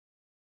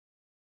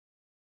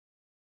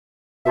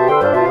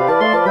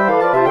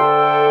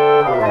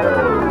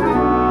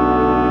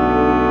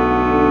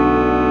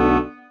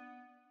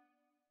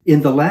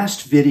In the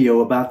last video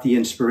about the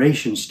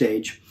inspiration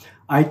stage,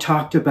 I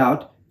talked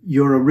about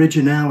your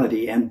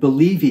originality and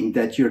believing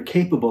that you're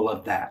capable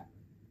of that.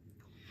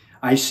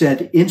 I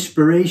said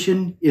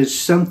inspiration is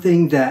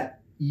something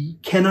that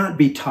cannot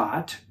be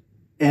taught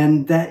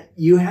and that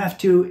you have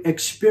to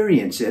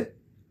experience it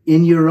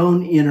in your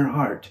own inner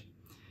heart.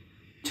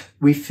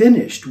 We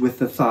finished with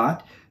the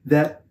thought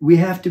that we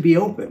have to be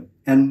open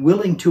and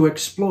willing to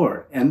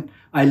explore, and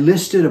I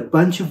listed a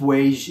bunch of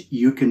ways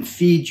you can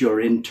feed your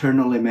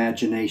internal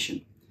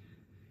imagination.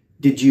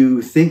 Did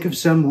you think of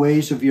some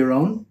ways of your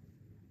own?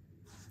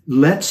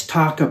 Let's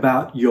talk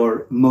about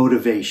your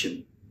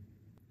motivation.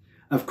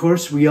 Of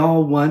course, we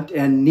all want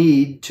and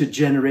need to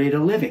generate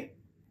a living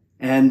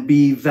and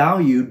be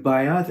valued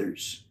by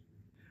others.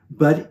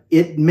 But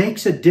it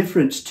makes a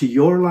difference to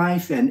your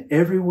life and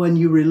everyone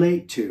you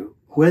relate to,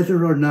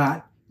 whether or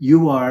not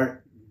you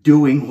are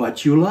doing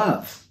what you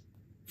love,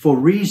 for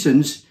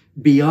reasons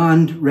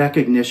beyond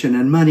recognition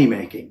and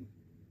money-making.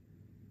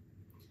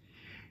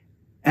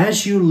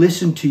 As you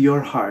listen to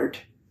your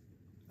heart,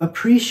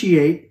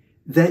 appreciate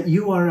that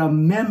you are a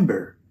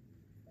member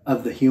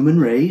of the human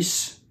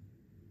race,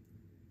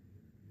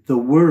 the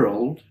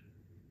world,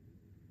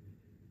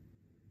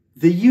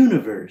 the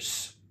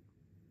universe.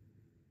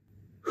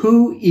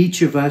 Who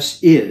each of us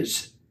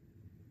is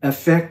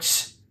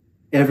affects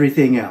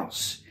everything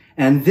else.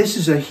 And this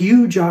is a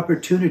huge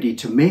opportunity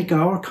to make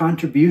our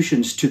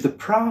contributions to the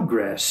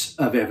progress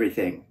of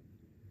everything.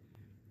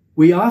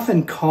 We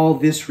often call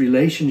this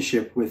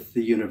relationship with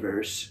the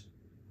universe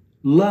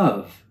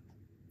love.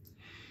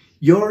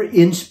 Your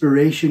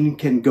inspiration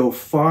can go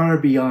far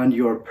beyond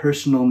your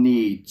personal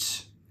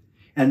needs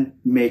and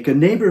make a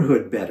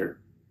neighborhood better,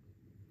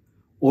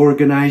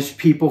 organize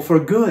people for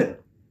good,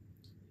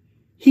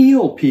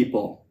 heal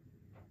people,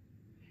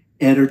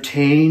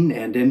 entertain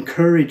and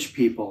encourage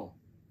people,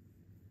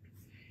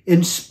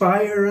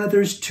 inspire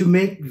others to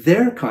make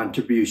their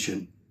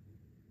contribution.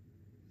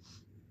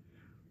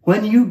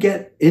 When you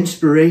get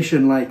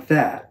inspiration like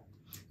that,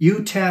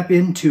 you tap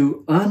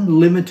into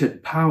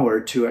unlimited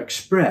power to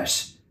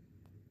express,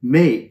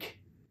 make,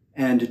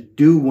 and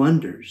do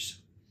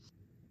wonders.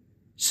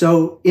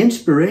 So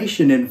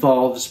inspiration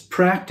involves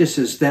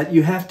practices that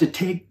you have to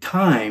take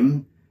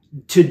time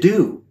to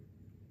do.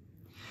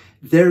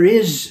 There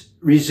is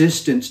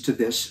resistance to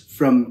this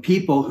from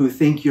people who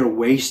think you're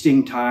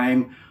wasting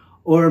time,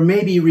 or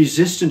maybe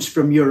resistance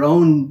from your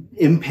own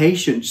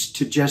impatience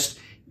to just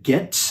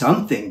get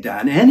something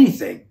done,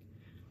 anything.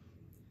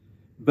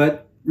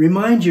 But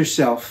remind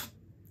yourself,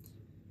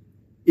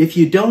 if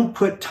you don't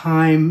put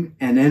time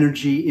and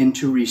energy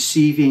into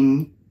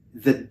receiving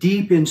the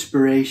deep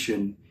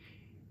inspiration,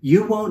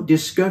 you won't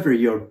discover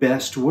your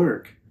best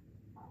work.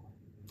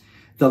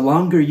 The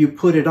longer you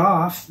put it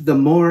off, the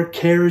more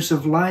cares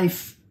of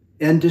life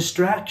and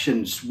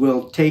distractions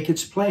will take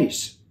its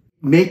place,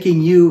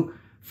 making you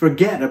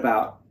forget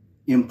about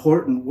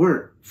important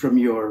work from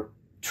your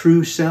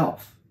true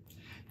self.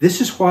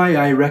 This is why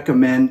I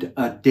recommend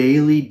a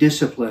daily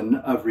discipline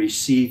of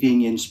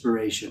receiving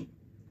inspiration.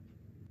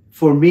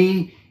 For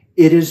me,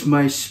 it is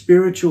my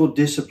spiritual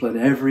discipline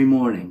every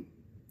morning.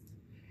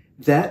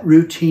 That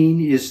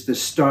routine is the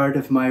start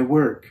of my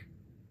work.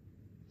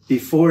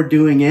 Before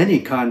doing any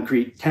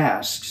concrete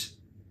tasks,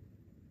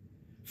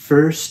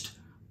 first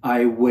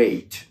I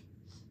wait,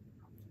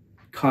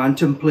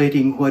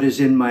 contemplating what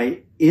is in my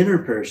inner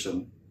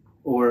person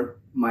or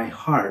my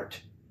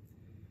heart.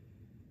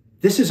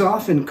 This is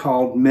often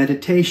called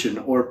meditation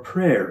or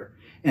prayer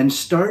and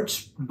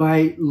starts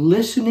by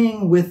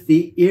listening with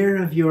the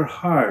ear of your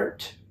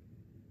heart.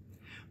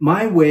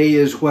 My way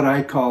is what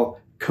I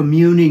call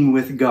communing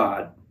with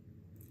God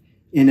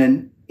in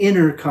an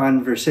inner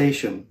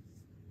conversation.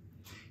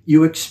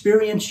 You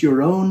experience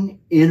your own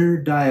inner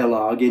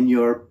dialogue in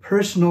your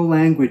personal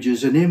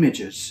languages and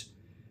images,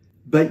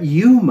 but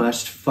you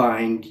must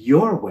find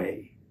your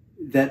way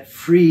that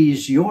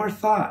frees your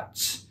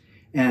thoughts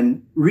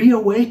and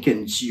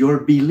reawakens your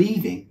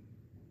believing.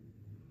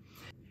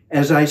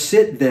 As I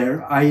sit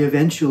there, I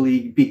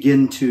eventually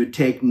begin to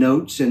take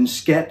notes and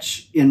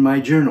sketch in my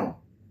journal.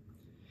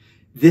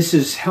 This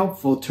is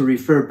helpful to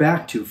refer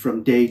back to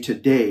from day to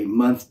day,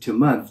 month to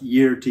month,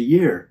 year to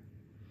year.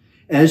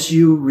 As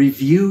you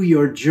review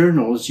your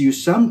journals, you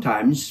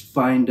sometimes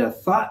find a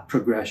thought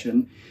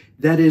progression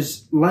that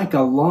is like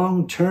a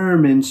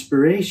long-term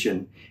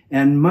inspiration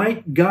and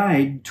might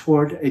guide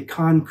toward a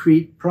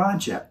concrete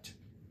project.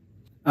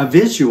 A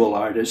visual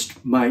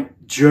artist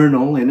might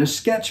journal in a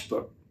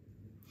sketchbook.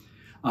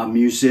 A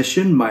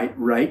musician might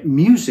write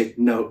music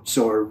notes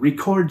or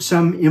record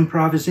some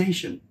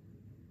improvisation.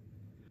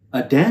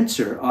 A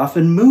dancer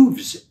often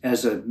moves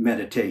as a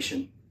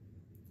meditation.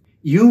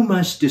 You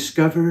must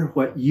discover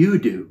what you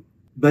do,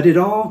 but it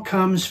all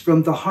comes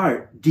from the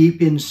heart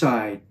deep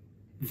inside.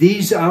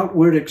 These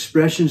outward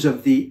expressions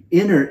of the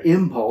inner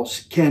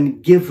impulse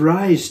can give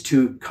rise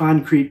to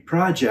concrete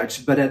projects,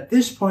 but at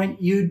this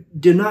point you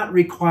do not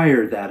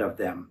require that of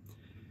them.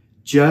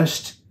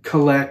 Just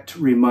collect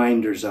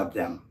reminders of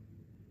them.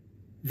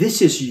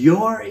 This is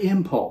your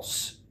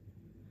impulse.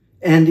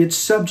 and it's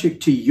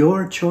subject to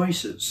your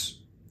choices.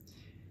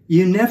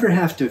 You never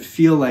have to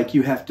feel like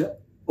you have to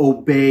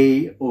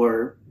obey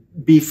or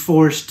be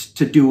forced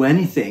to do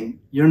anything.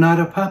 You're not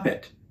a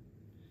puppet.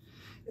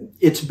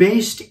 It's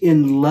based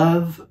in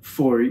love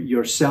for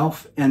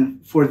yourself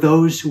and for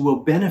those who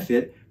will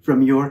benefit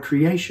from your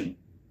creation.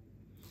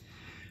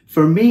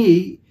 For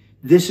me,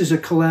 this is a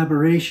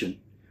collaboration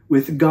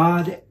with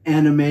God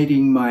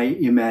animating my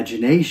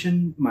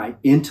imagination, my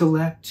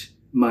intellect,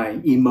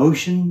 my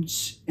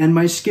emotions, and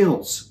my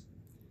skills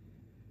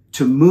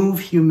to move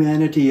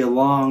humanity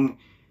along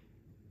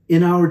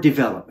in our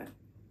development.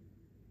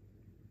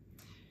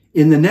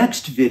 In the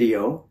next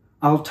video,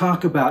 I'll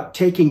talk about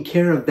taking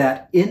care of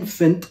that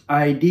infant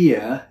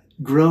idea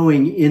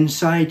growing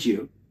inside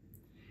you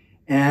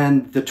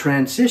and the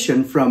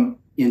transition from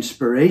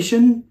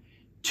inspiration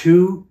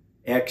to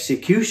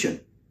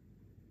execution.